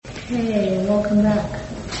Okay, welcome back.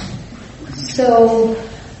 So,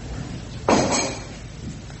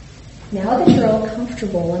 now that you're all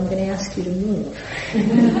comfortable, I'm going to ask you to move.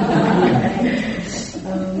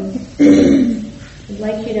 I'd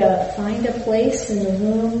like you to find a place in the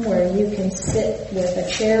room where you can sit with a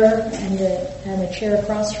chair and a chair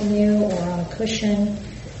across from you, or on a cushion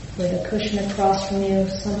with a cushion across from you,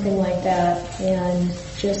 something like that, and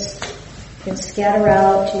just you can scatter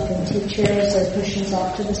out. You can take chairs or cushions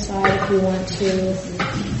off to the side if you want to.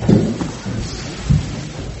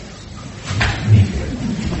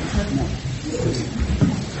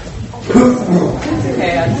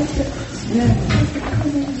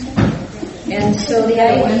 And so the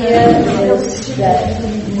idea is that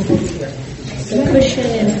the cushion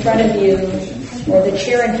in front of you, or the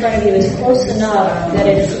chair in front of you, is close enough that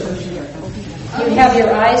if you have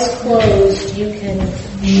your eyes closed, you can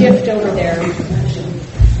shift over there.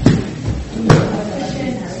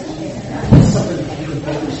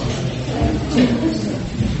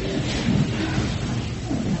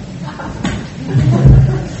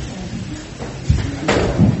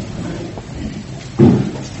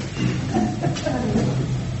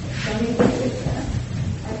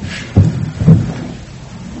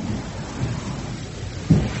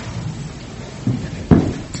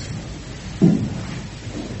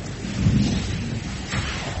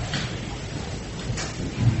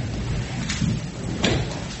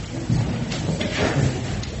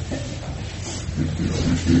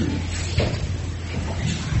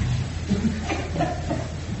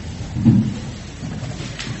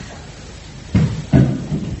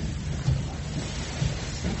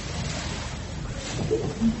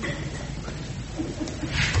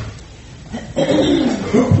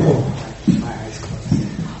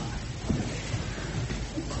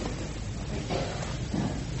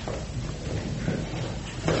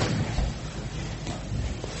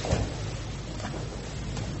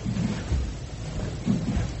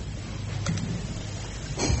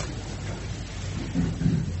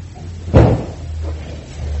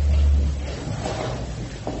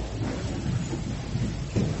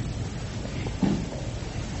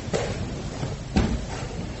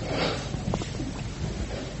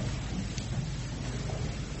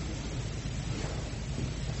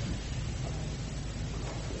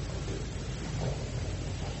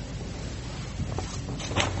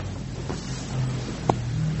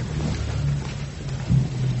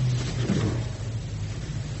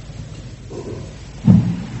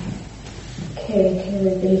 Okay, can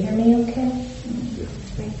everybody hear me okay?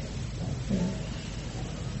 Yeah.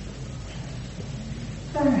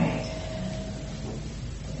 All right.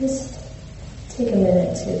 Just take a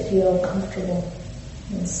minute to feel comfortable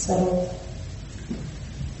and settled.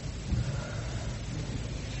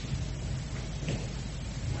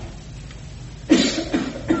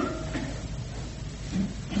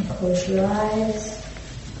 Close your eyes.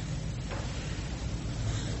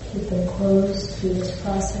 Keep them closed through this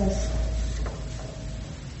process.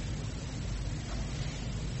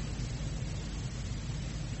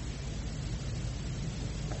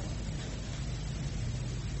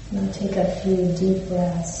 Now take a few deep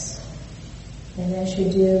breaths, and as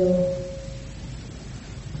you do,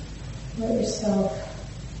 let yourself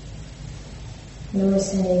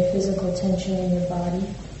notice any physical tension in your body.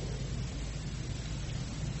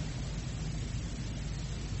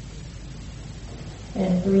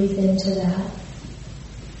 And breathe into that.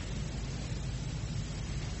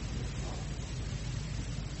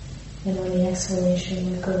 And on the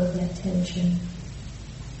exhalation, let go of that tension.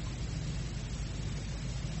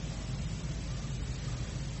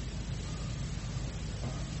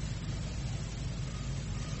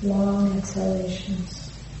 Long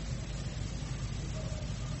exhalations.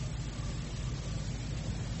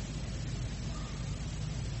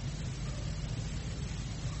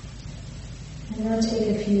 And now take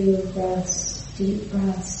a few breaths, deep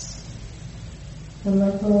breaths, and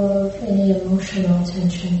let go of any emotional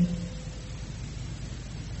tension.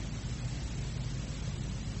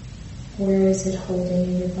 Where is it holding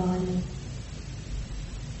in your body?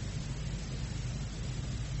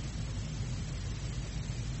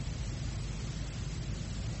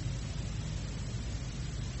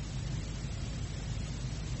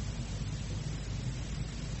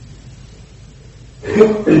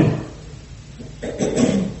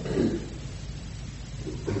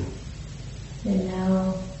 And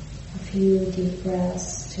now a few deep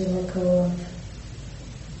breaths to let go of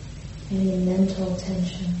any mental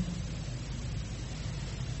tension.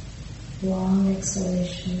 Long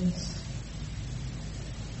exhalations.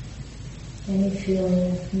 Any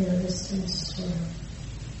feeling of nervousness or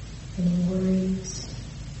any worries.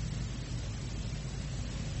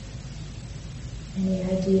 Any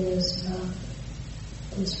ideas about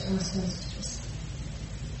this process, just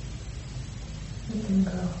let them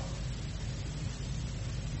go.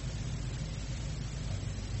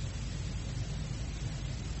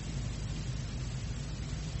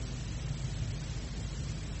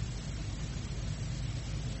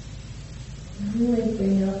 Really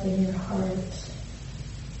bring up in your heart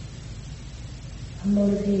a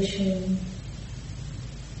motivation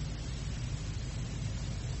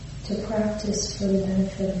to practice for the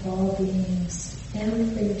benefit of all beings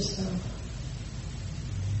and for yourself.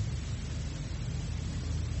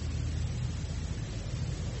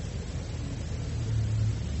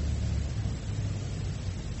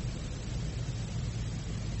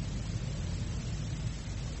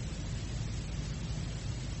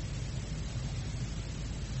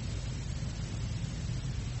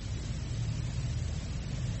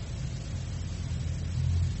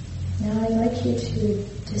 Now I'd like you to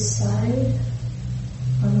decide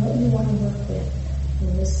on what you want to work with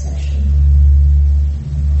in this session.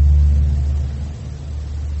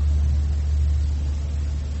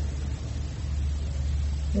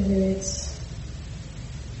 Whether it's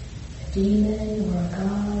a demon or a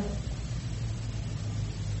god,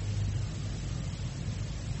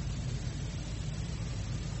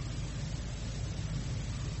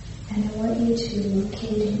 and I want you to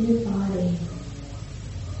locate in your body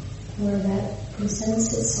where that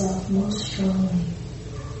presents itself most strongly.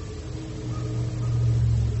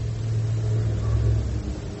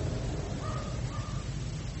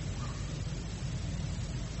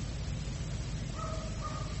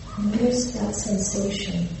 Notice that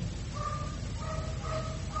sensation.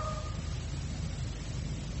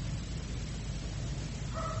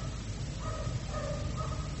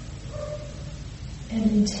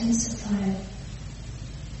 And intensify it.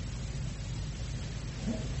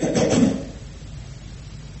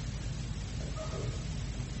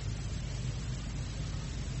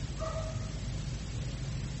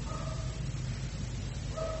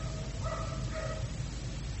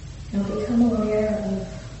 Now become aware of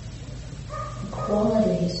the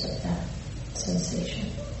qualities of that sensation.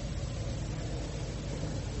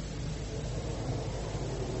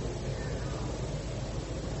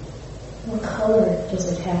 What color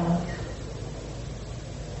does it have?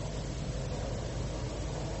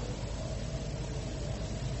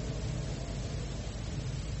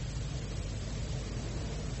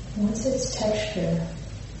 What's its texture?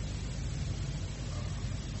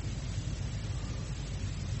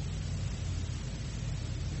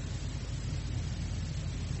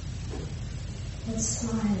 What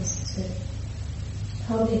size is it?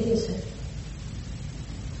 How big is it?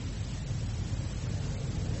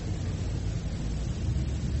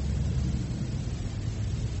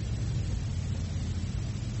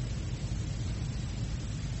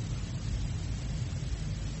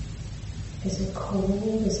 Is it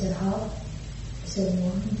cold? Is it hot? Is it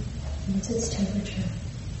warm? What's its temperature?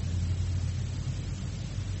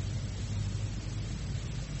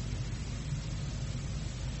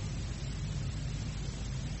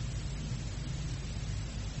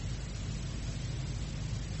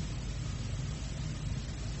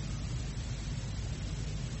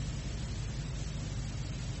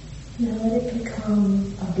 Now let it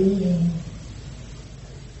become a being.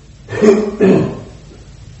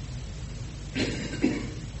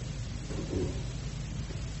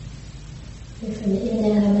 If an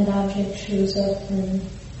inanimate object shows up, then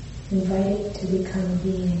invite it to become a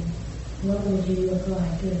being. What would you look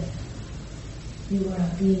like if you were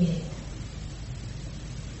a being?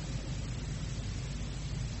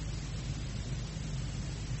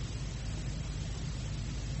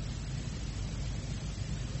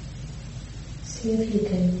 See if you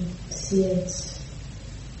can see its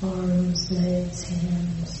arms, legs,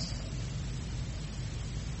 hands,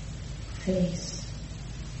 face.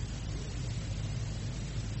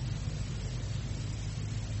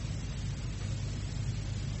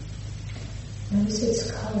 Notice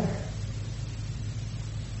its color.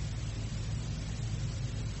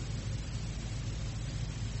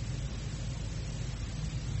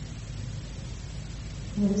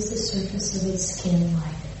 What is the surface of its skin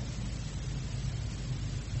like?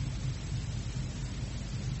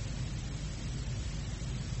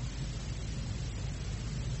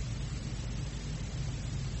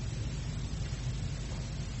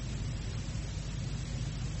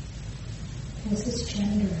 What's its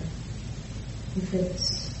gender? If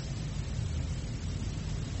it's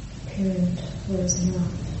apparent or is not,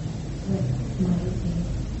 what might it be?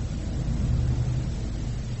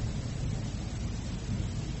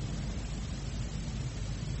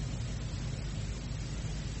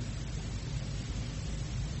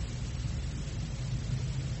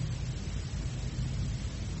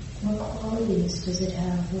 What qualities does it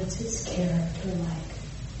have? What's its character like?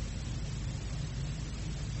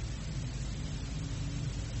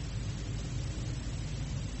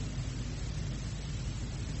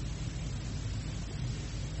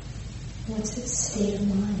 What's its state of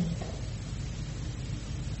mind?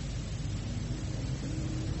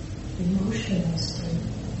 Emotional state.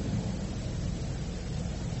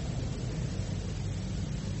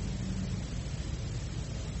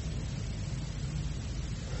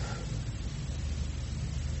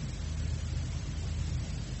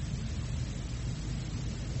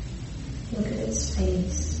 Look at its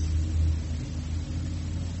face.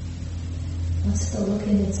 What's the look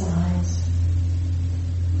in its eyes?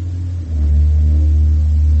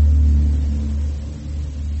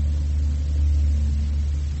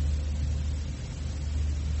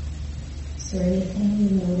 Is there anything you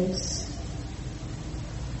notice?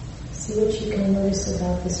 See what you can notice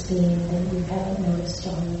about this being that you haven't noticed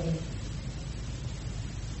already.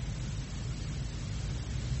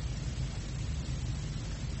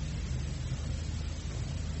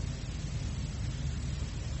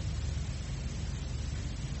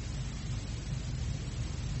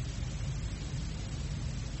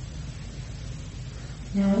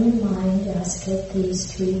 Now in your mind, ask it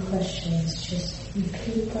these 3 questions. Just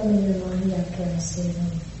repeat them in your mind after I say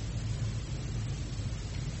them.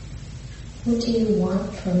 What do you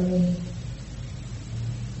want from me?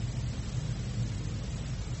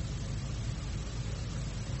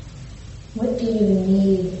 What do you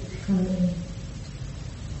need from me?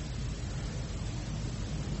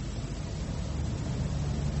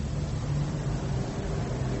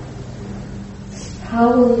 How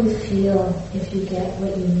will you feel if you get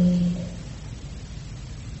what you need?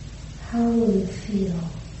 How will you feel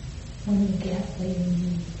when you get what you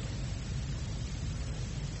need?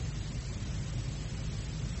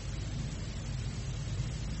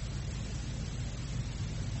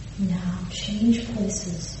 Now change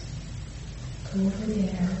places. Go over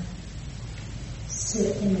there.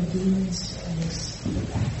 Sit in a demon's place.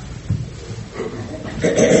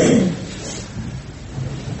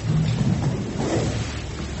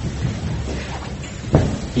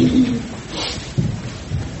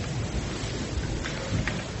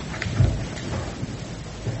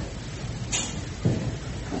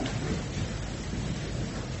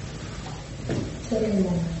 Take a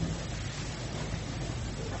moment.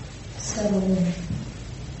 Settle in.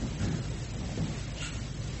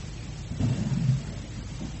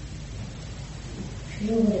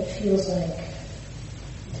 Feel what it feels like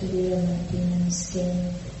to be in that demon's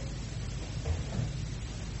skin.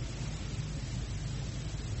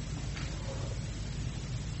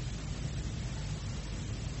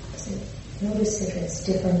 Notice if it's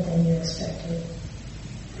different than you expected.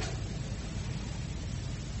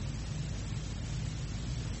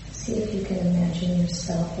 See if you can imagine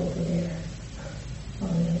yourself over there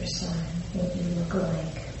on the other side, what you look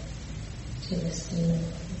like to this demon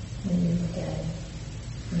when you look at it.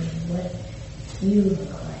 I mean, what you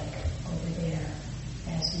look like over there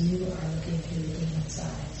as you are looking through the demon's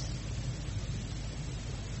eyes.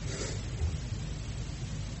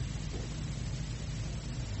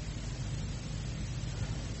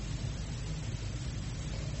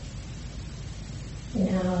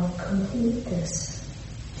 Now complete this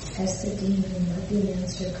as the demon, let the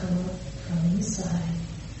answer come up from inside.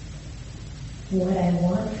 What I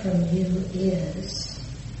want from you is...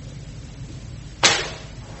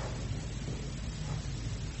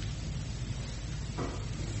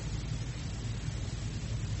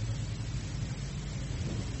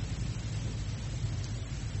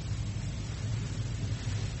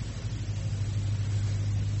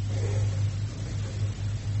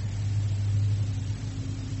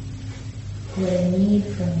 What I need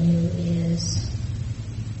from you is...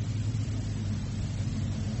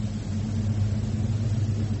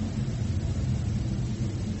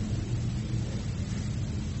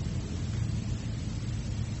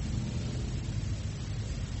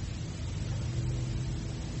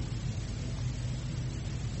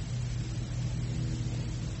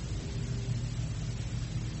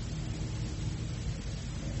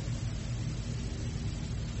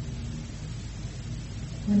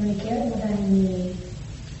 When I get what I need,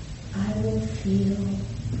 I will feel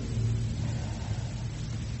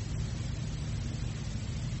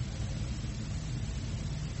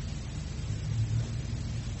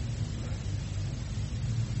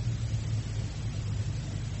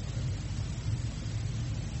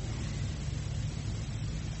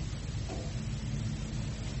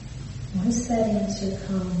once that answer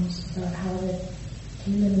comes about how the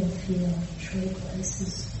demon will feel, trade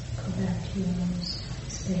places, go back to your own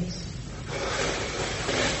space.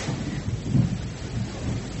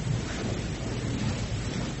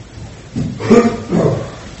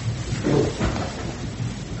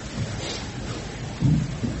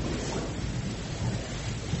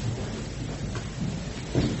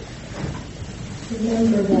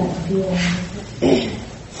 Remember that feeling.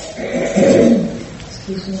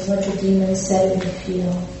 Excuse me, what the demon said you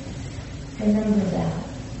feel. Remember that.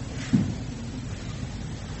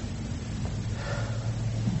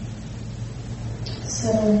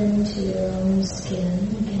 Settle into your own skin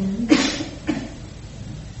again.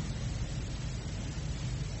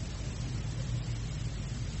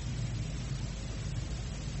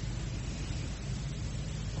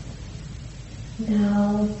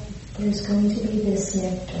 Now there's going to be this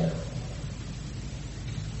nectar,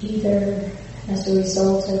 either as a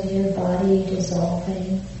result of your body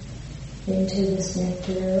dissolving into this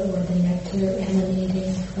nectar or the nectar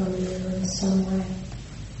emanating from you in some way.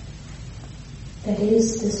 That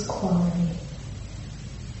is this quality.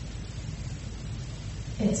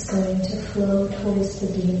 It's going to flow towards the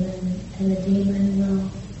demon, and the demon will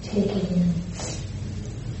take it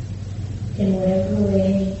in whatever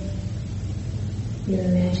way your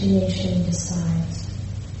imagination decides.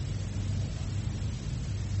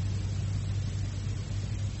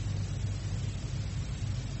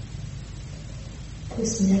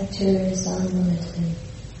 This nectar is unlimited.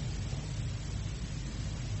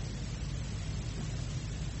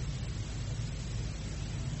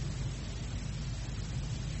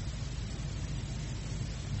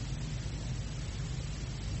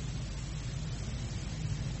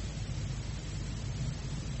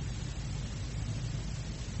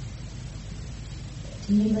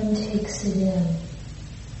 The demon takes it in.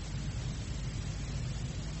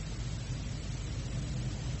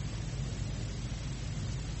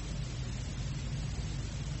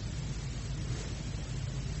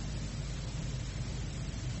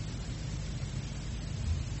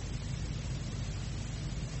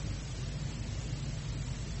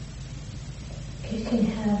 It can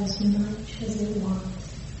have as much as it wants.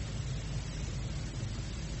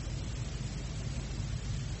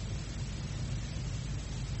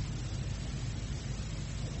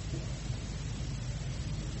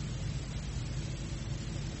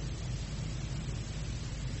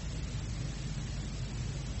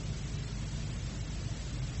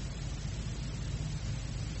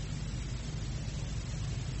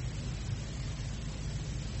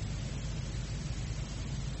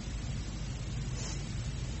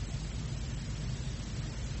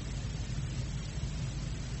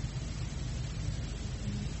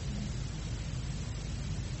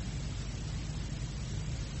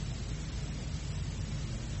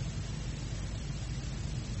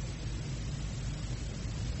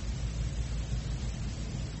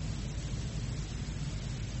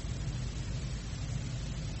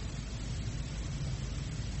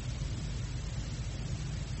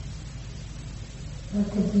 Let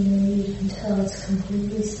the demon eat until it's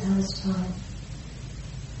completely satisfied.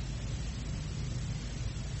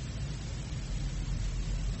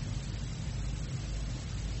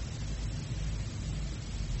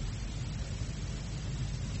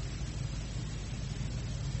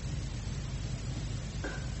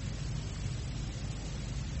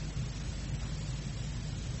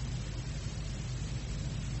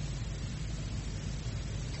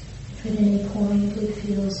 If at any point it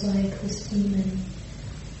feels like this demon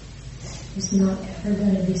is not ever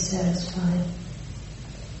going to be satisfied,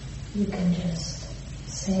 you can just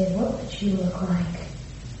say, what would you look like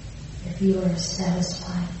if you were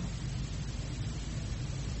satisfied?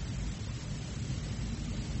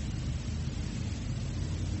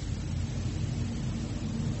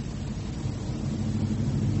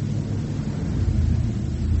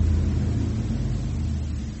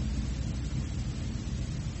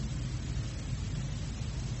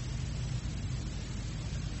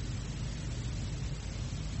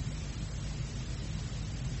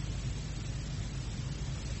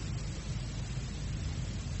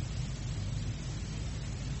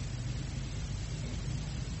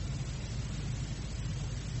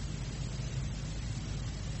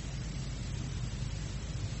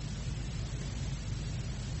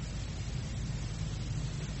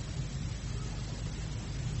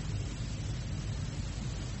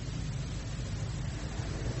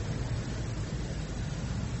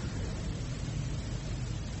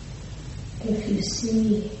 If you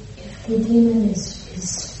see, if the demon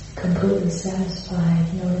is completely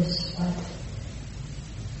satisfied, notice what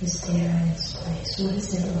is there in its place. What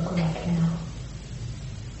does it look like now?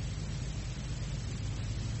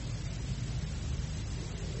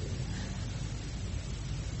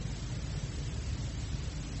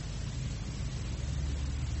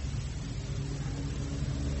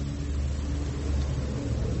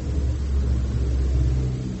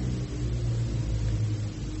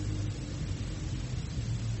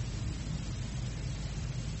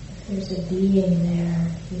 There's a being there,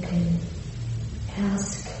 you can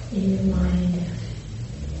Ask in your mind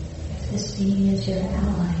if this being is your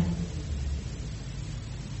ally.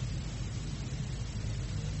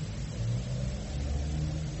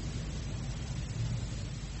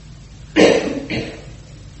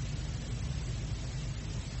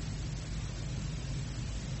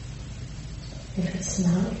 If it's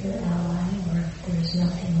not your ally, or if there's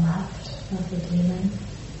nothing left of the demon,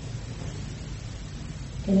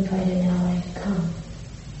 invite an ally to come.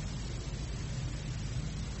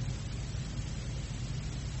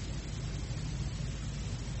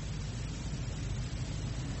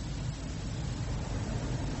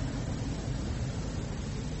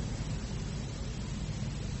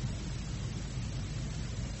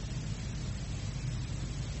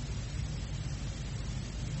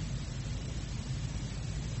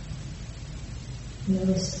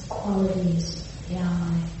 Notice the qualities of the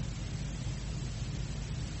ally.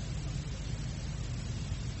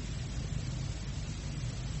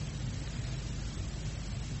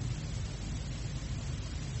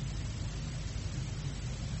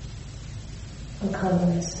 What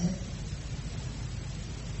color is it?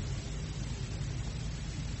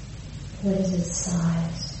 What is its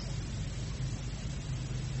size?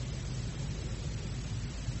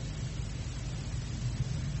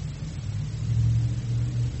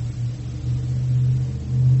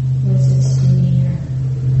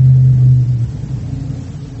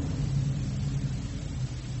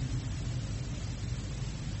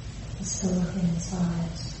 So look in its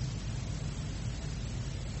eyes.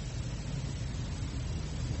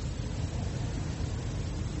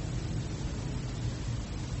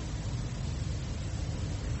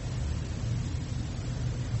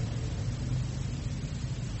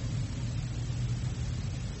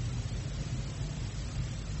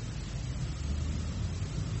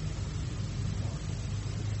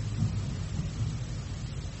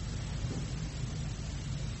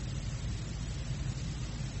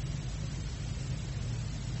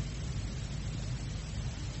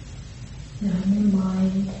 Now in your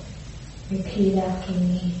mind, repeat after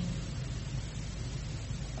me.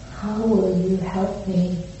 How will you help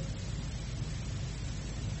me?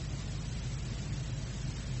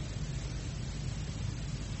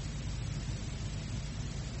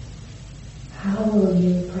 How will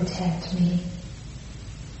you protect me?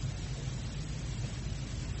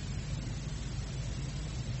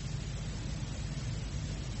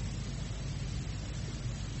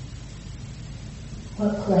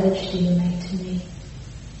 What pledge do you make to me?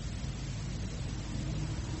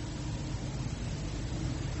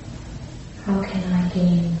 How can I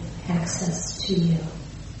gain access to you?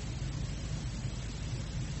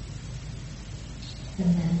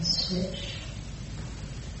 And then switch.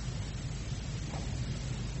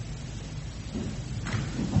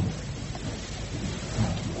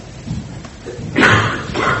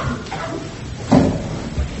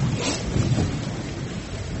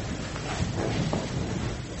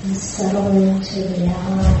 And settle into the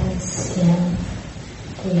ally's skin,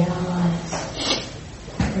 the ally's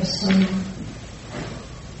persona.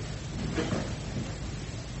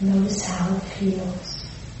 Notice how it feels.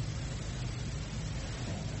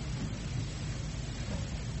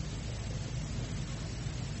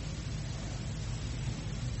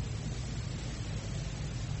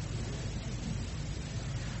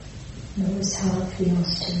 Notice how it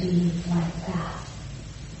feels to be like that.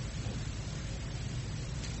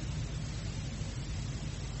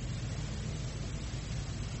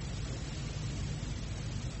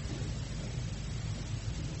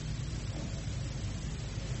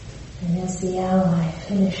 And as the ally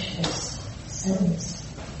finished this sentence,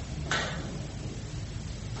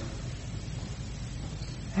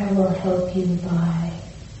 I will help you by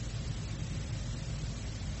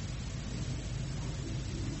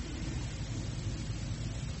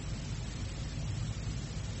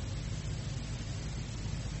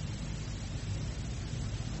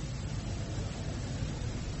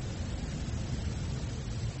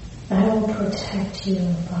I will protect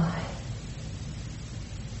you by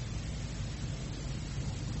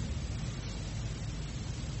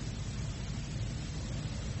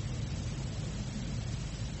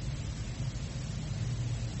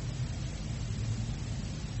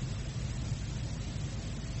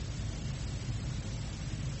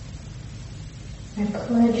I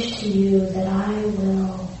pledge to you that I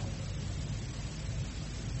will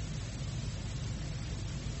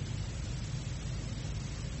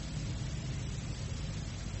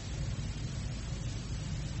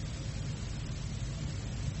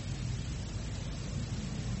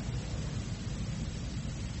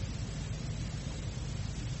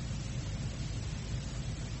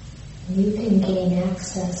You can gain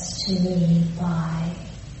access to me by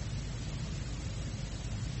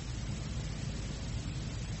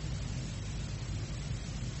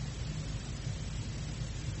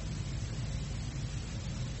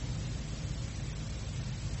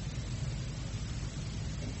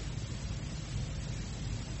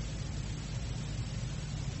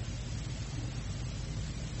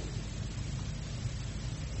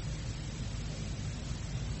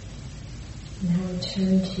now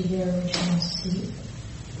return to your original seat.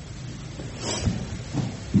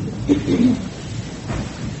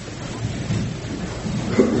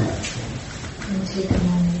 And take a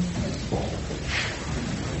moment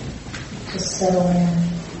to settle in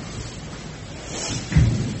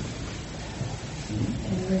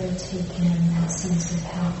and really take in that sense of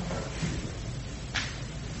help.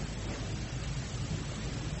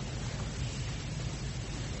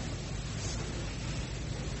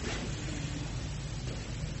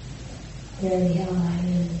 There the ally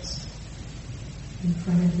is in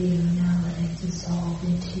front of you. Now let it dissolve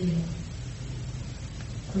into you.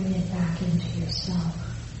 Bring it back into yourself.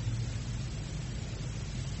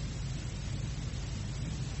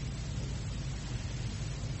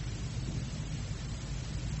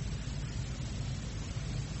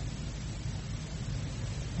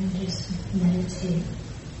 And just meditate.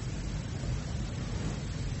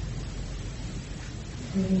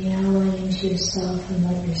 Bring the ally into yourself and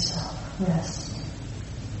let yourself rest,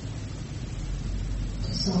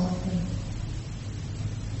 dissolving.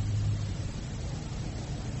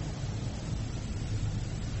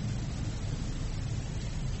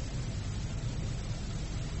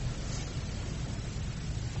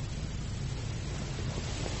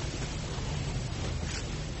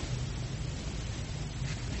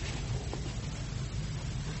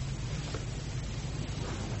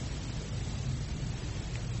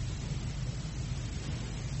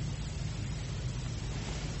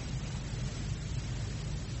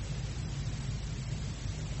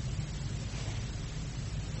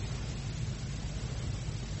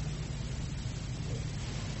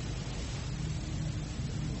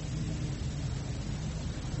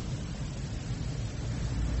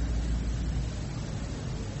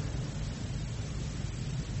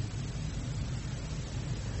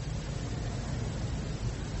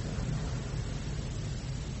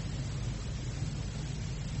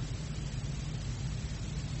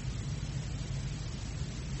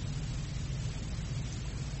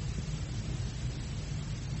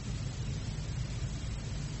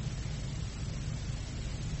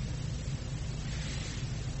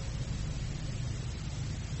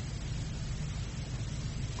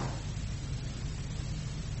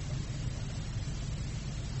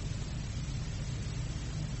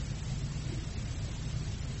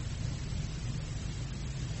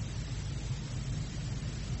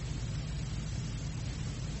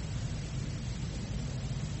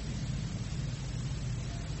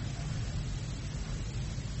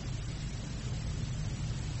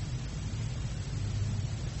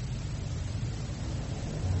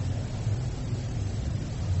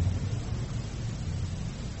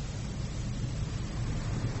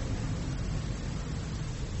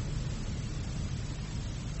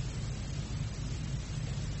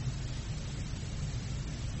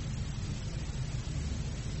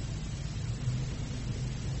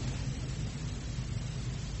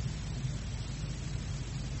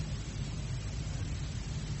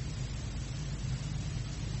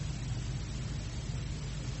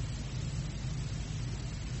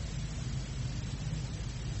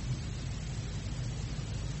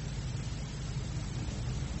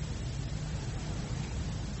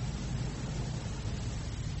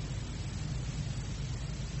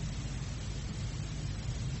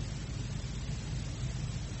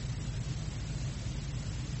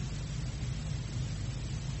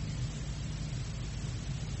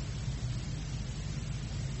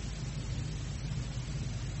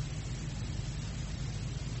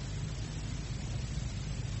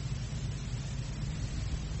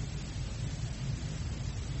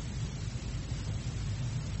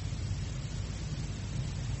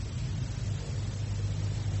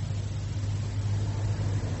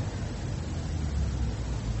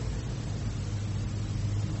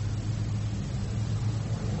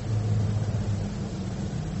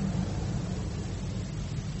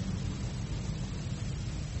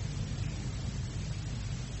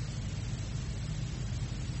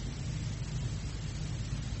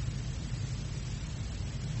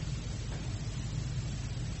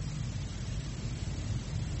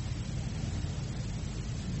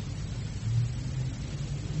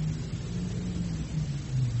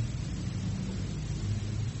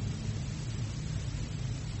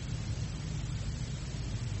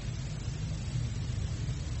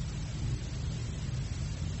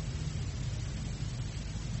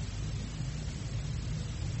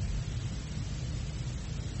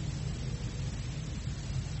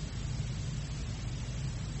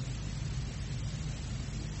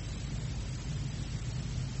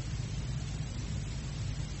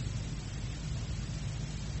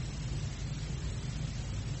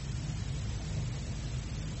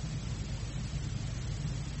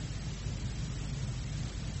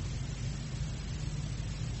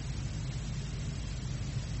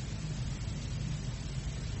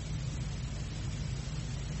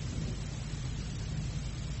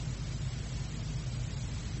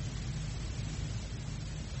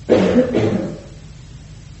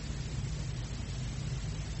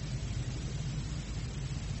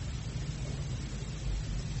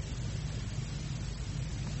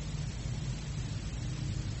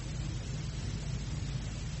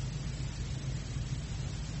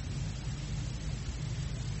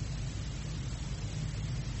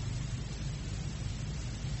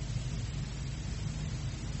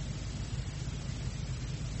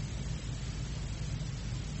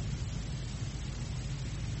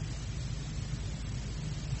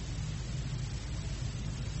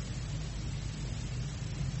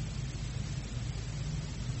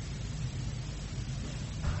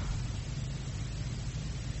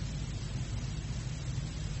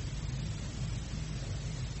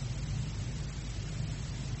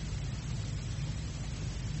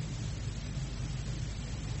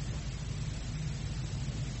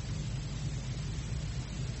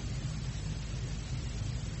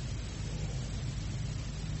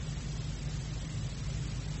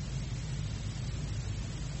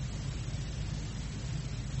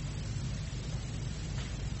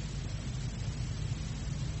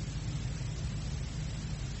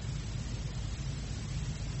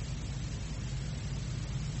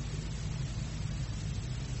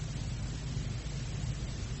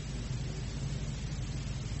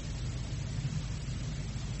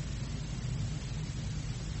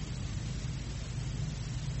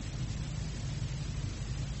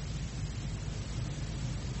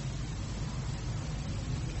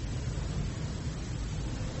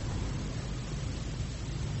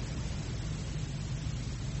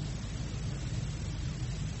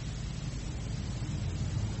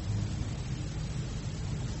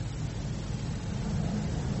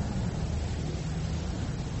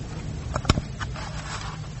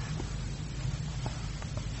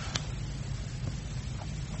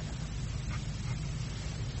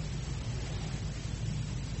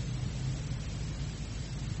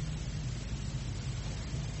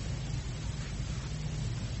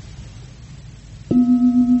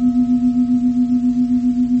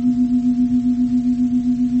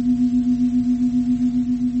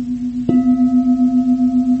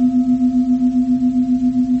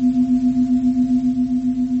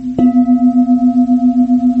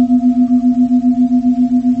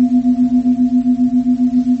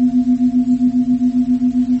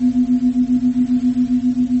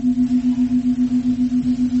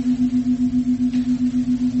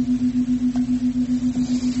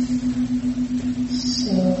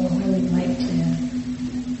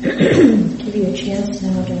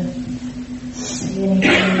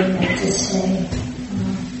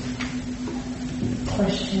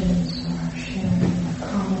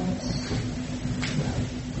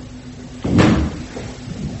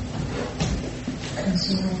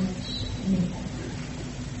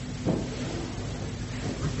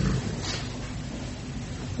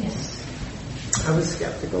 I was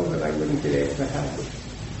skeptical that I wouldn't be able to help.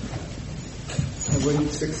 I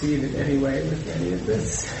wouldn't succeed in any way with any of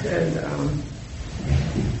this. And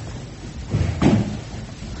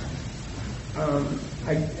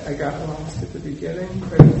I got lost at the beginning,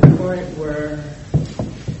 but at the point where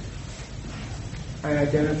I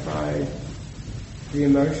identified the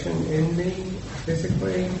emotion in me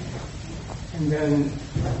physically, and then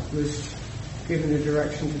was given the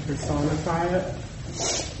direction to personify it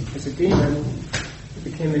as a demon, it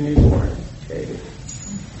became a newborn baby.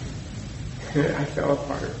 I fell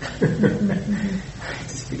apart. I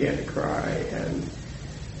just began to cry, and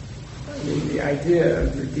I mean, the idea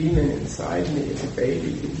of the demon inside me as a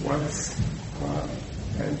baby who wants love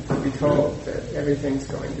and to be told that everything's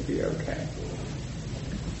going to be okay.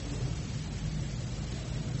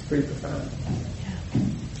 It's pretty profound. Yeah.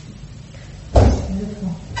 It's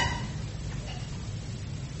beautiful.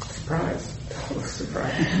 Surprise. Total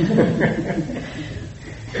surprise.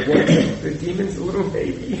 The demon's a little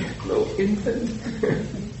baby, a little infant.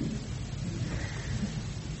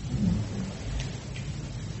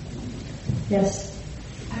 Yes.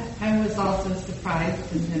 I was also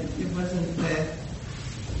surprised in that it wasn't the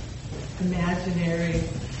imaginary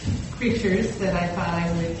creatures that I thought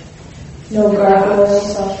I would. No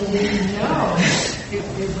gargoyles off the No, it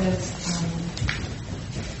was.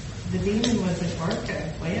 The demon was an orca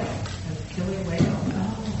whale, a killer whale,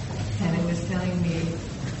 and it was telling me,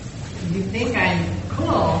 "You think I'm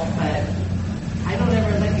cool, but I don't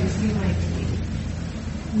ever let you see my teeth."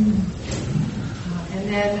 And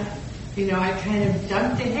then, I kind of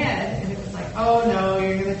jumped ahead, and it was like, "Oh no,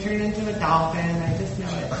 you're going to turn into a dolphin. I just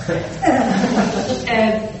know it."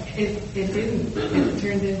 And it didn't. It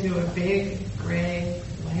turned into a big gray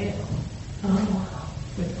whale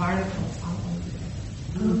with barnacles all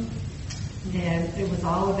over it. And it was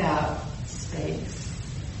all about space.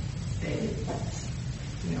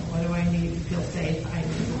 What do I need to feel safe? I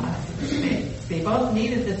need lots of space. They both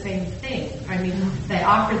needed the same thing. I mean, they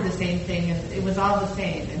offered the same thing, and it was all the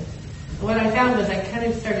same. And what I found was I kind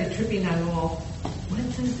of started tripping on, well, what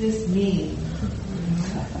does this mean?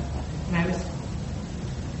 And I was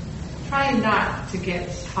trying not to get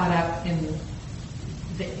caught up in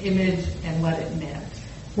the image and what it meant.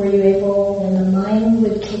 Were you able, when the mind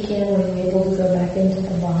would kick in, were you able to go back into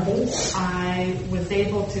the body? I was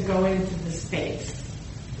able to go into the space.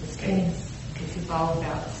 Okay. This is all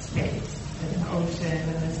about space, and the ocean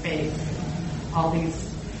and the space, and all these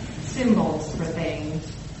symbols for things.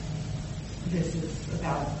 This is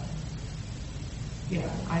about,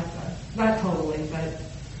 I thought, not totally, but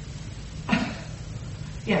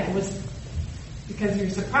it was, because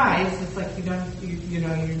you're surprised, it's like you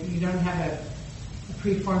don't have a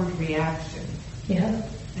preformed reaction. Yeah.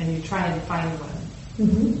 And you try and find one.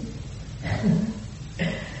 Mm-hmm.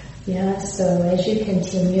 Yeah, so as you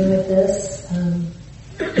continue with this,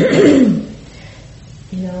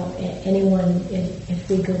 anyone, if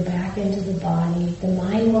we go back into the body, the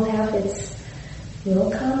mind will have its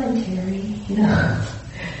little commentary, and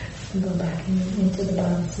go back into the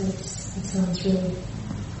body. So that sounds really,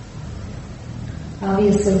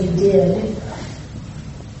 obviously you did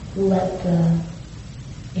let the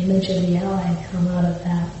image of the ally come out of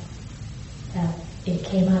that it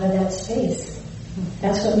came out of that space.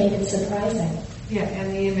 That's what made it surprising. Yeah,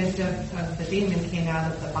 and the image of the demon came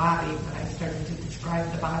out of the body when I started to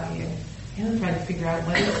describe the body and tried to figure out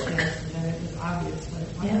what is this, and then it was obvious what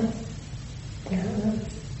it was.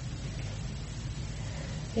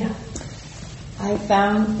 Yeah. I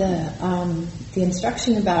found the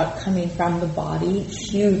instruction about coming from the body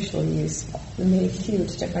hugely useful. It made a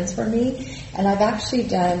huge difference for me. And I've actually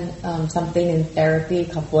done something in therapy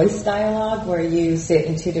called voice dialogue, where you sit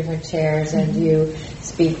in two different chairs and you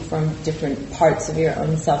speak from different parts of your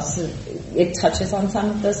own self. So it touches on some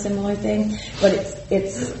of those similar things, but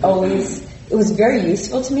it was very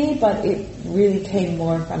useful to me, but it really came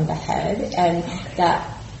more from the head, and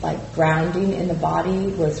that grounding in the body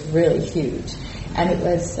was really huge. And it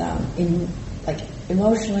was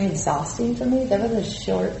emotionally exhausting for me. That was a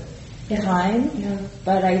short time,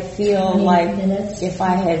 but I feel minutes. If I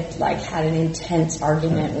had had an intense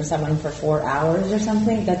argument with someone for 4 hours or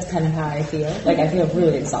something, that's kind of how I feel. I feel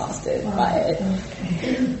really exhausted by it.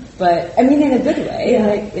 Okay. But I mean, in a good way.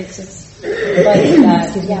 It's just the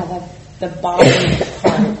body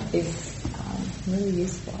part is really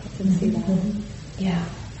useful. I can see that.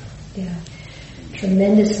 Yeah,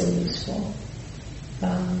 tremendously useful.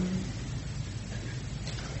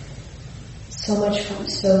 So much fun.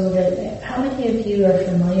 So how many of you are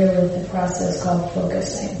familiar with the process called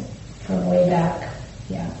focusing from way back?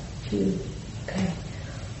 Yeah, a few. Okay.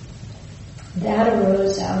 That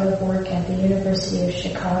arose out of work at the University of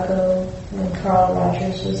Chicago when Carl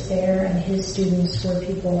Rogers was there, and his students were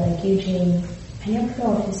people like Eugene. I never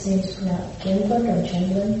know if his name's pronounced Gendlin or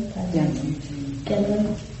Gendlin.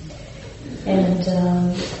 Gendlin. And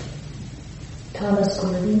Thomas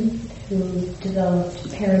Gordon, who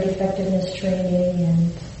developed parent effectiveness training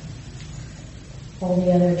and all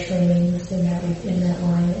the other trainings in that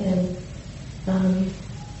line. And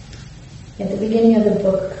at the beginning of the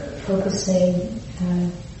book, Focusing,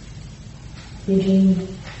 Eugene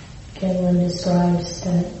Gendlin describes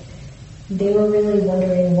that they were really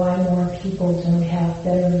wondering why more people don't have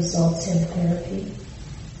better results in therapy.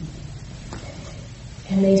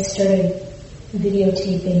 And they started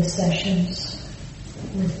videotaping sessions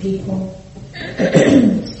with people.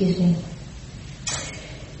 Excuse me.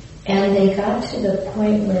 And they got to the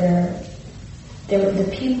point where there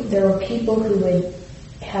were people who would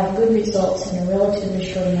have good results in a relatively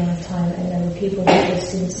short amount of time, and there were people who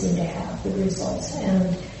just didn't seem to have good results.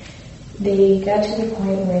 And they got to the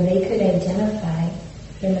point where they could identify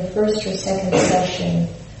in the first or second session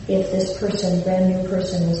if this brand new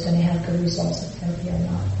person, was going to have good results in therapy or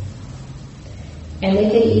not. And they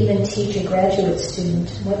could even teach a graduate student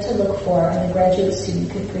what to look for, and the graduate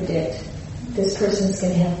student could predict this person's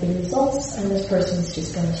going to have good results, and this person's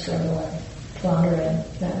just going to struggle and flounder and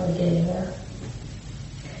not really get anywhere.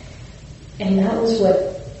 And that was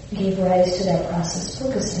what gave rise to that process,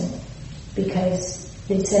 focusing, because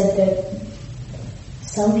they said that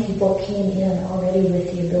some people came in already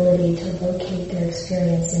with the ability to locate their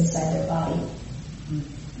experience inside their body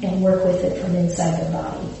and work with it from inside their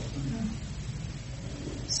body.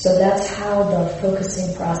 So that's how the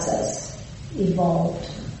focusing process evolved.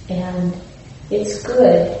 And it's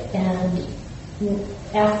good. And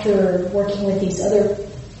after working with these other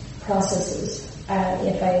processes,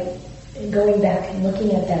 if I going back and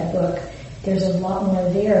looking at that book, there's a lot more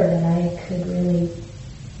there than I could really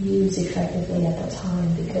use effectively at the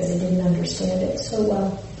time because I didn't understand it so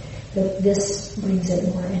well. But this brings it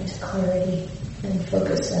more into clarity and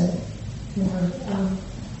focus and more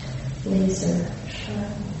laser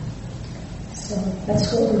sharp. So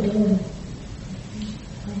that's what we're doing.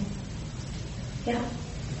 Yeah.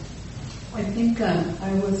 I think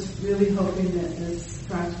I was really hoping that this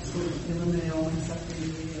practice would eliminate all my suffering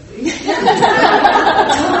immediately.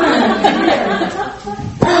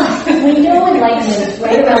 We know enlightenment is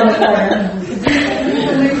right around the corner.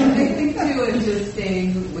 I think too, and just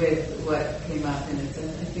staying with what came up, and it's,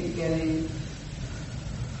 I think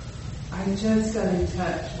I just got in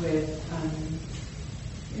touch with,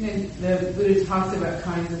 the Buddha talks about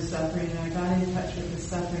kinds of suffering, and I got in touch with the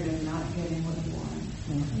suffering of not getting what you want.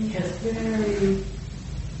 It's very,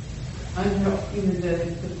 I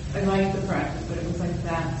like the practice, but it was like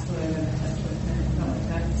that's what I got in touch with, and it felt like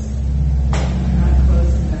that's not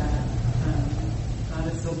close to that, not a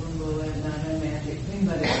silver bullet, not a magic thing,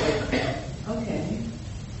 but it's like, okay,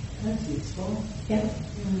 that's useful. Yeah.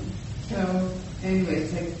 So,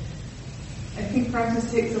 anyways, like, I think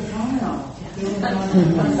practice takes a while.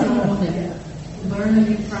 Learn a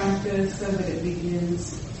new practice so that it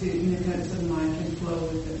begins to, so the mind can flow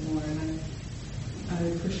with it more. And I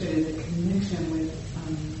appreciated the connection with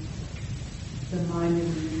the mind in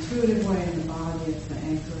an intuitive way and the body as the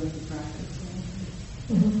anchor of the practice.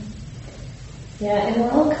 Mm-hmm. Yeah, and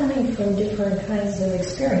we're all coming from different kinds of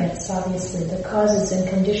experience, obviously, the causes and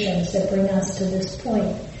conditions that bring us to this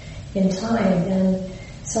point in time. And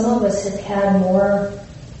some of us have had more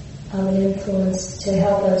of an influence to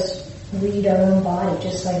help us read our own body,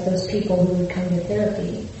 just like those people who would come to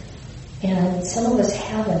therapy. And some of us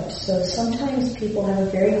haven't. So sometimes people have a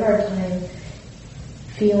very hard time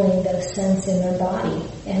feeling the sense in their body,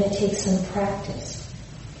 and it takes some practice.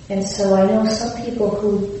 And so I know some people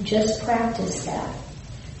who just practice that,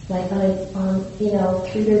 like on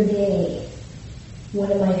through their day.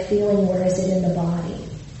 What am I feeling? Where is it in the body?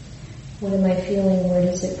 What am I feeling? Where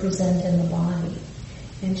does it present in the body?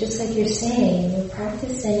 And just like you're saying, you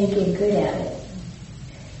practice and you get good at it.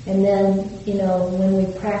 And then, when we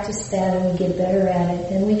practice that and we get better at it,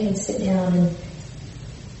 then we can sit down and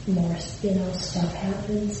more, stuff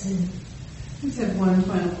happens. And I just have one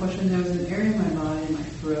final question. There was an area of my body, in my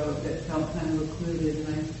throat, that felt kind of occluded,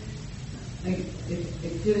 and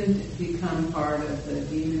it didn't become part of the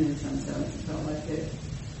demon in some sense. It felt like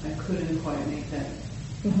I couldn't quite make that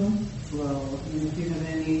flow. And if you have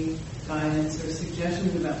any guidance or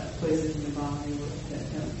suggestions about places in the body that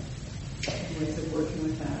ways of working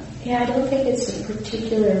with that. Yeah, I don't think it's a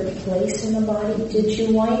particular place in the body. Did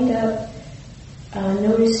you wind up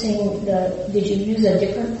noticing did you use a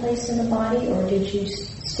different place in the body, or did you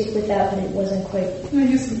stick with that but it wasn't quite? I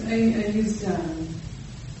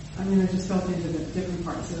just felt into the different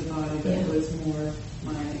parts of the body, but it was more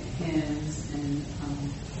my hands and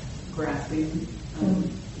grasping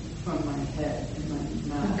from my head and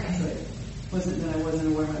my mouth. Okay. So it wasn't that I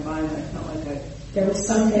wasn't aware of my body, but I felt like there was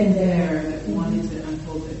something there that wanted to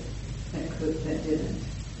unfold it that didn't.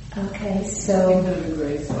 Okay, so kind of a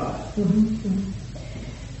gray spot.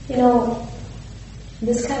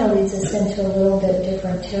 This kind of leads us into a little bit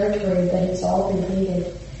different territory, but it's all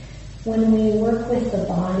related. When we work with the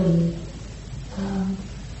body,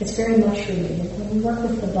 it's very much related. When we work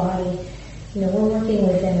with the body, we're working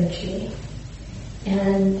with energy,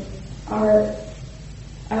 and our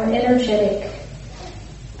energetic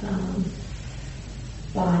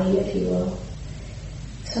body, if you will,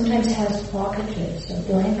 sometimes has blockages or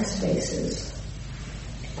blank spaces,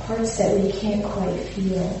 parts that we can't quite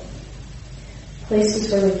feel,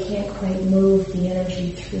 places where we can't quite move the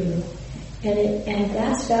energy through. And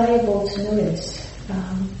that's valuable to notice,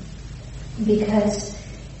 because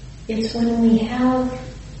it's when we have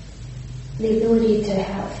the ability to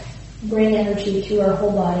bring energy through our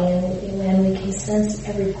whole body, and we can sense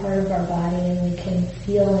every part of our body, and we can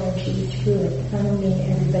feel energy through it. I don't mean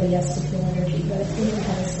everybody has to feel energy, but I think it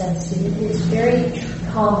has a sense. It's very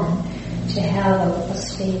common to have a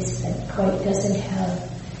space that quite doesn't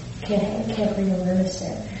can't bring awareness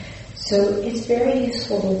there. So it's very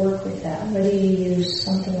useful to work with that, whether you use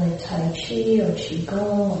something like Tai Chi or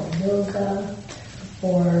Qigong or yoga,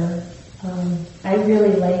 or I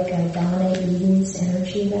really like Donna Eden's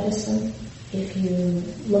energy medicine. If you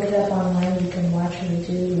look it up online, you can watch her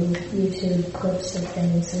do YouTube clips of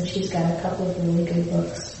things, and she's got a couple of really good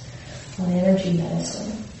books on energy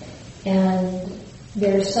medicine. And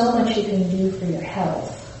there's so much you can do for your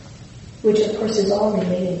health, which of course is all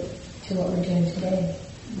related to what we're doing today.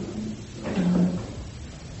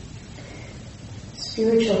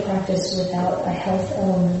 spiritual practice without a health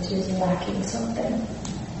element is lacking something.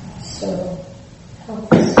 So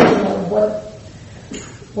help us know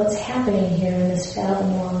what's happening here in this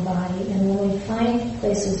fathom-long body. And when we find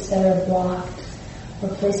places that are blocked or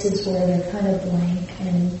places where they're kind of blank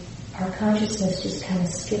and our consciousness just kind of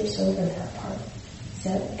skips over that part,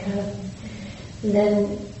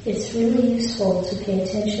 then it's really useful to pay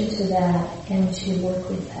attention to that and to work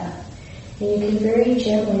with that. And you can very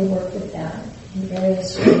gently work with that in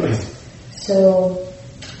various ways. So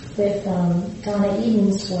with Donna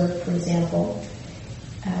Eden's work, for example,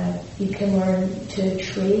 you can learn to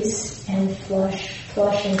trace and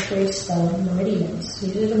flush and trace the meridians.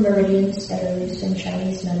 These are the meridians that are used in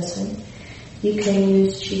Chinese medicine. You can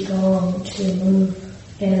use Qigong to move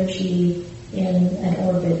energy in an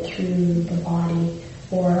orbit through the body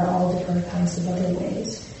or all different kinds of other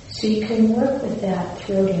ways. So you can work with that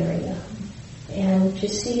throat area and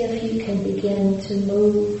just see if you can begin to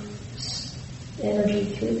move energy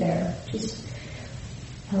through there. Just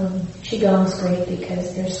Qigong's great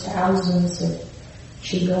because there's thousands of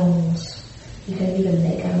Qigongs. You can even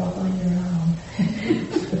make them up on your own.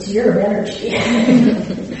 It's your energy.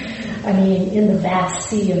 I mean, in the vast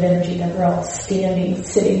sea of energy that we're all standing,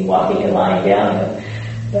 sitting, walking, and lying down.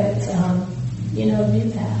 But, do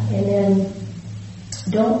that. And then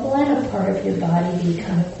don't let a part of your body be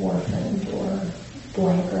kind of orphaned or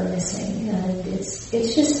blank or missing. And it's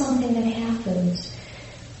just something that happens.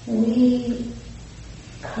 We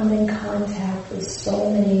come in contact with so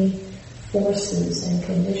many forces and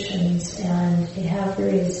conditions, and they have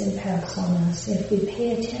various impacts on us. If we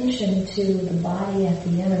pay attention to the body at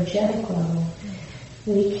the energetic level,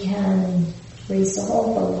 we can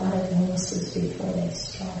resolve a lot of illnesses before they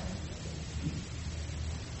start.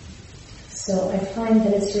 So I find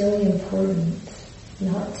that it's really important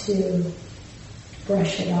not to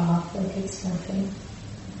brush it off like it's nothing.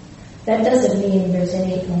 That doesn't mean there's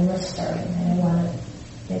any illness starting. I don't want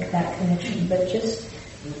to make that connection, but just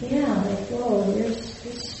whoa, there's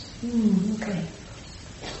okay.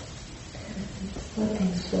 Let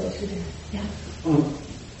things flow through there. Yeah.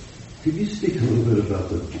 Could you speak a little bit about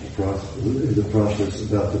the process,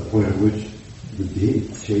 about the point at which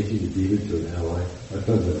changing the demon to an ally? I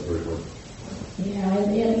found that very hard. Yeah,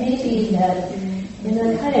 it may be that in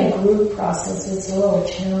the kind of group process it's a little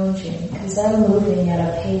challenging because I'm moving at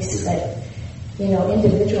a pace that,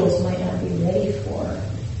 individuals might not be ready for.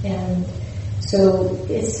 And so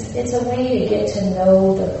it's a way to get to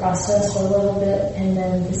know the process a little bit, and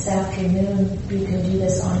then this afternoon you can do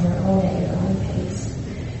this on your own at your own pace.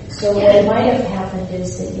 So what might have happened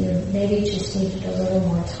is that you maybe just needed a little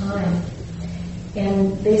more time.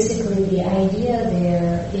 And basically the idea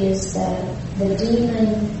there is that the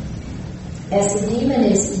demon, as the demon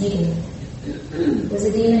is eating, was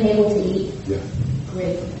the demon able to eat? Yeah.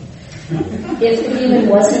 Great. If the demon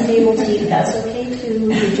wasn't able to eat, that's okay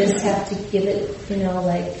too. You just have to give it,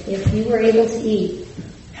 if you were able to eat,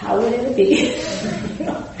 how would it be?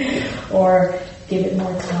 Or give it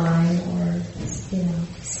more time, or,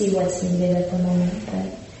 see what's needed at the moment. But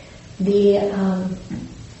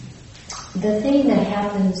the thing that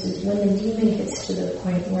happens is when the demon gets to the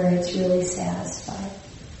point where it's really satisfied,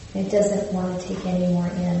 it doesn't want to take any more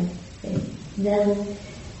in, then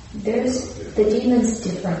the demon's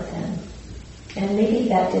different then. And maybe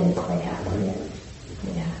that didn't quite happen yet.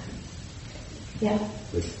 Yeah.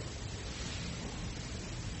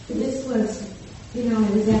 This was, I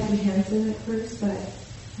was apprehensive at first, but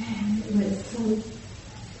man, it was so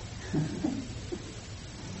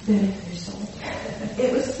beneficial. It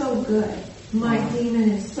was so good. My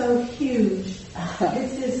demon is so huge.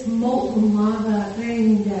 It's this molten lava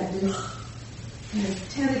thing that just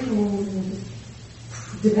has tentacles and just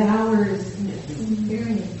devours, and it's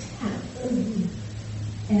very intense.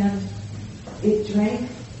 And it drank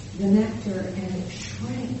the nectar and it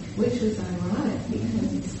shrank, which was ironic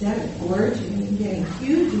because instead of gorging and getting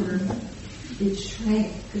huger, it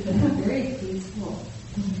shrank because it was very peaceful.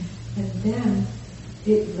 And then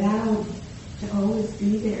it vowed to always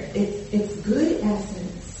be there. It's good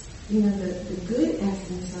essence, the good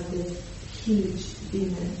essence of this huge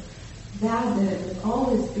demon vowed that it would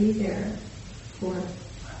always be there for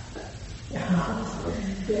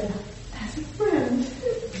as a friend.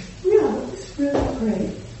 Yeah, it was really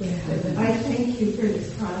great. Yeah. I thank you for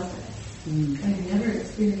this process. I've never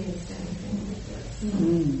experienced anything like this.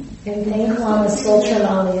 And thank Lama Sultan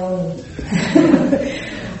Leone.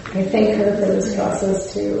 I thank her for this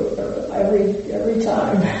process too, every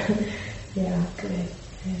time. Yeah, good.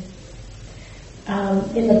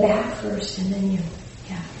 In the back first, and then you.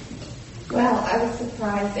 Yeah. Well, I was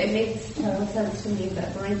surprised. It makes total sense to me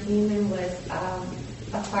that my demon was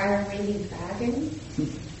a fire-breathing dragon.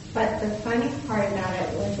 But the funny part about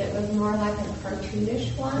it was more like a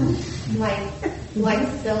cartoonish one, like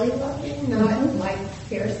silly looking, not like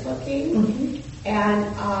fierce looking. And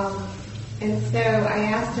so I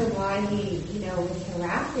asked him why he, was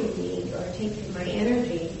harassing me or taking my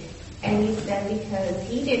energy, and he said because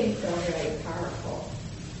he didn't feel very powerful.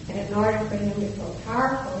 And in order for him to feel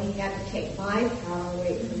powerful, he had to take my power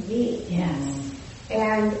away from me. Yes.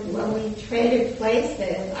 And when we traded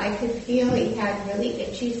places, I could feel he had really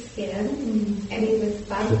itchy skin, and he was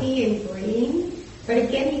bumpy and green. But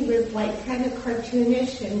again, he was like kind of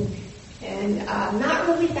cartoonish and not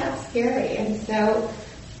really that scary. And so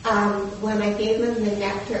when I gave him the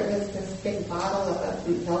nectar, it was this big bottle of a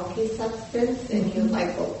milky substance, and he was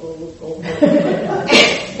like, go.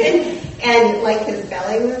 And like his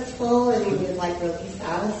belly was full, and he was like really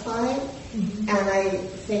satisfied. And I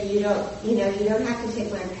said, you don't have to take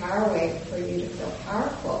my power away for you to feel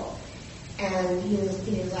powerful. And he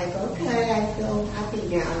was like, okay, I feel happy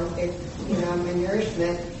now. I'm a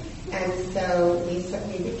nourishment. And so we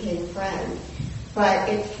became friends. But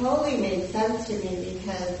it totally made sense to me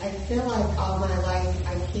because I feel like all my life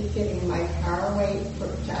I keep giving my power away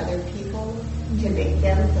to other people to make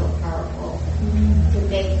them feel powerful, to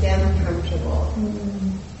make them comfortable.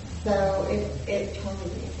 So it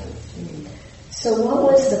totally made sense to me. So what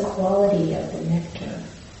was the quality of the nectar?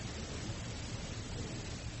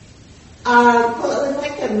 Well, it was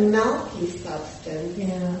like a milky substance.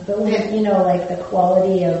 Yeah, but like the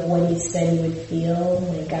quality of what he said he would feel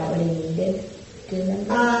when he got what he needed. Do you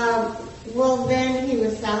remember? Well, then he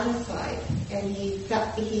was satisfied, and he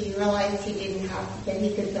realized that he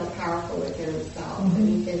could feel powerful within himself, and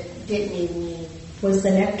he didn't need me. Was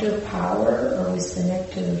the nectar power, or was the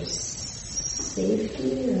nectar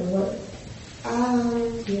safety, or what?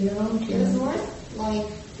 Do you know? It was more like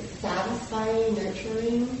satisfying,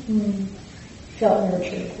 nurturing. Felt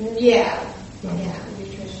nurtured. Yeah,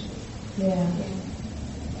 nutrition. Yeah.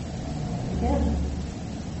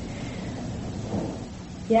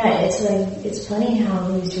 Yeah, it's funny how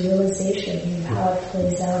these realizations, how it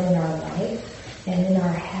plays out in our life and in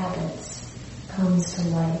our habits comes to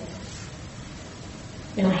life.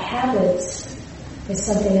 Habits is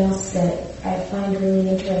something else that I find really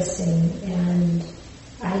interesting, and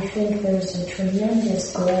I think there's a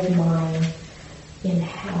tremendous gold mine in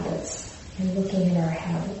habits and looking at our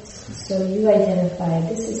habits. So you identified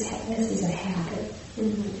this is a habit.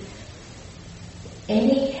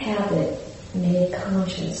 Any habit made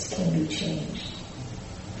conscious can be changed.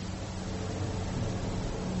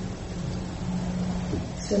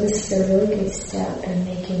 So this is a really good step in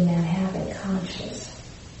making that habit conscious.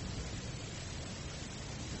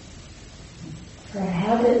 For a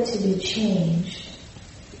habit to be changed,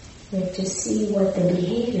 we have to see what the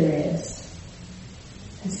behavior is.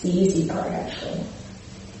 That's the easy part, actually.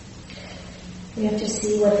 We have to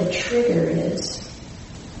see what the trigger is.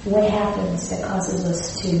 What happens that causes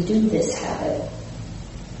us to do this habit?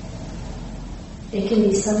 It can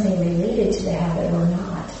be something related to the habit or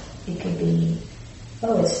not. It could be,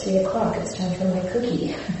 it's 3 o'clock, it's time for my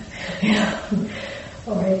cookie.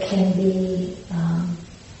 Or it can be,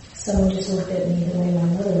 someone just looked at me the way my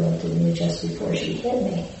mother looked at me just before she hit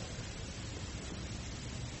me.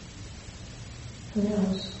 Who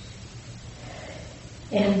knows?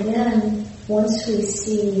 And then, once we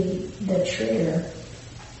see the trigger,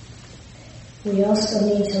 we also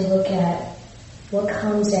need to look at what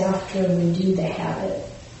comes after we do the habit.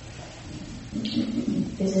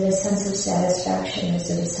 Is it a sense of satisfaction? Is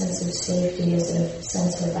it a sense of safety? Is it a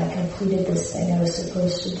sense of I completed this thing I was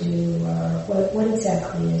supposed to do? Or what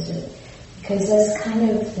exactly is it? Because that's kind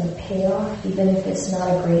of the payoff, even if it's not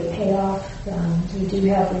a great payoff. We do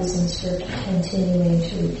have reasons for continuing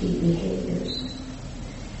to repeat behaviors.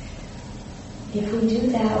 If we do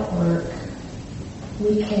that work,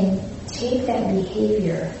 we can take that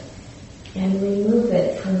behavior and remove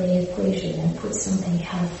it from the equation and put something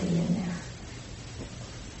healthy in there.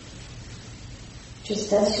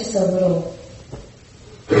 That's just a little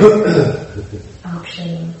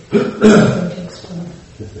option to explore.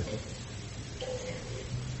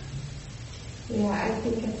 Yeah, I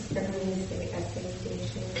think it's for me is the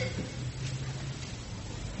expectation.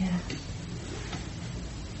 Yeah.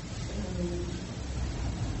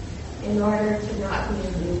 In order to not be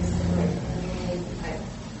abused in my family,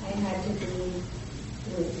 I had to be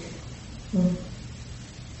weak.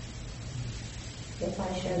 If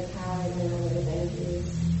I showed power, then I would have been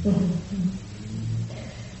abused.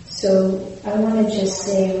 So I want to just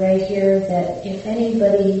say right here that if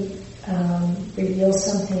anybody reveals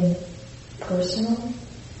something personal,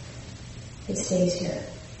 it stays here.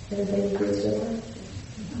 Everybody agrees with that?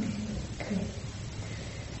 Okay.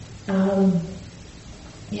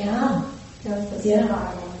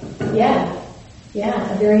 Yeah.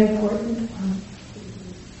 Yeah, a very important one.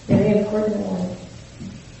 Very important one.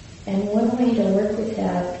 And one way to work with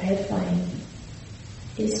that, I find,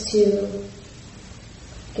 is to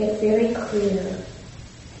get very clear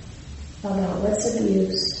about what's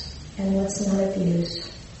abuse and what's not abuse.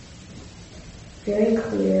 Very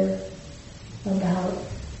clear about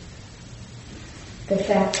the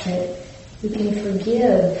fact that we can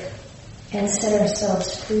forgive and set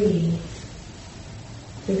ourselves free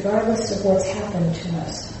regardless of what's happened to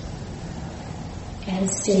us, and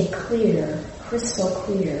stay clear, crystal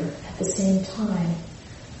clear at the same time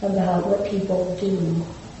about what people do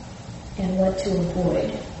and what to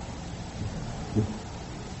avoid.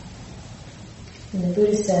 And the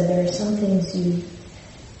Buddha said there are some things you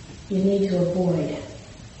need to avoid.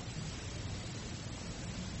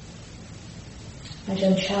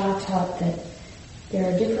 Ajahn Chah taught that there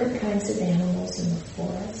are different kinds of animals in the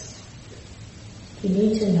forest. You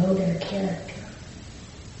need to know their character.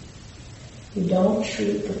 You don't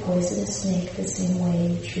treat the poisonous snake the same way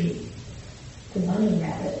you treat the bunny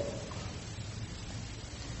rabbit.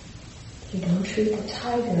 You don't treat the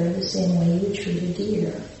tiger the same way you treat a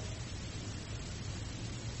deer.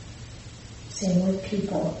 Same with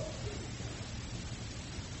people.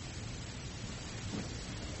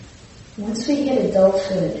 Once we hit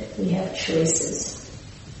adulthood, we have choices.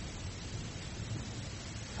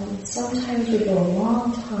 Sometimes we go a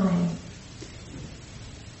long time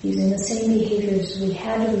using the same behaviors we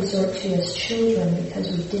had to resort to as children because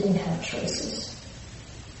we didn't have choices.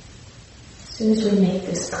 As soon as we make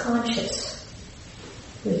this conscious,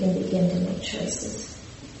 we can begin to make choices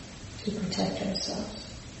to protect ourselves.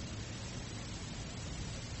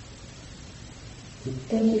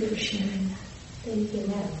 Thank you for sharing that. Thank you,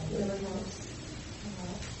 that really helps.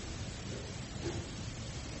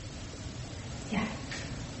 Yeah.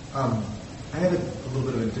 I had a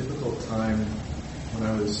little bit of a difficult time when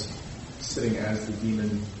I was sitting as the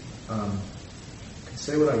demon. I could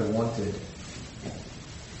say what I wanted,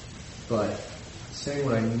 but saying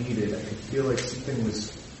what I needed, I could feel like something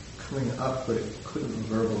was coming up, but it couldn't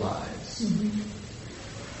verbalize. Mm-hmm.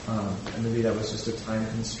 And maybe that was just a time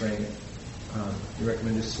constraint. You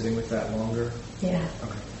recommend just sitting with that longer? Yeah.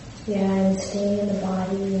 Okay. Yeah, and staying in the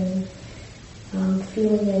body and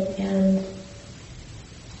feeling it. And,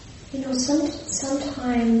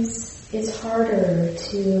 sometimes it's harder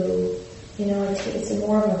to, it's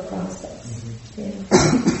more of a process.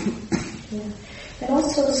 Mm-hmm. Yeah. And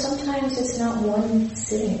also sometimes it's not one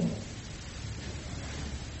sitting.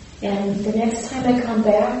 And the next time I come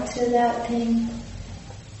back to that thing,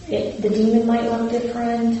 the demon might look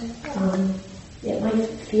different. It might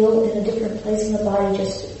feel in a different place in the body.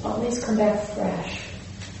 Just always come back fresh,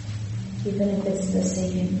 even if it's the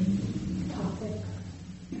same topic.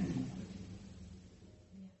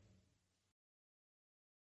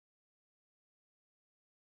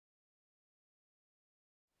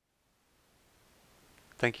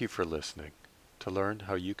 Thank you for listening. To learn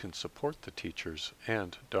how you can support the teachers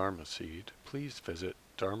and Dharma Seed, please visit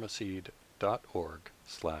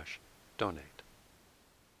dharmaseed.org/donate.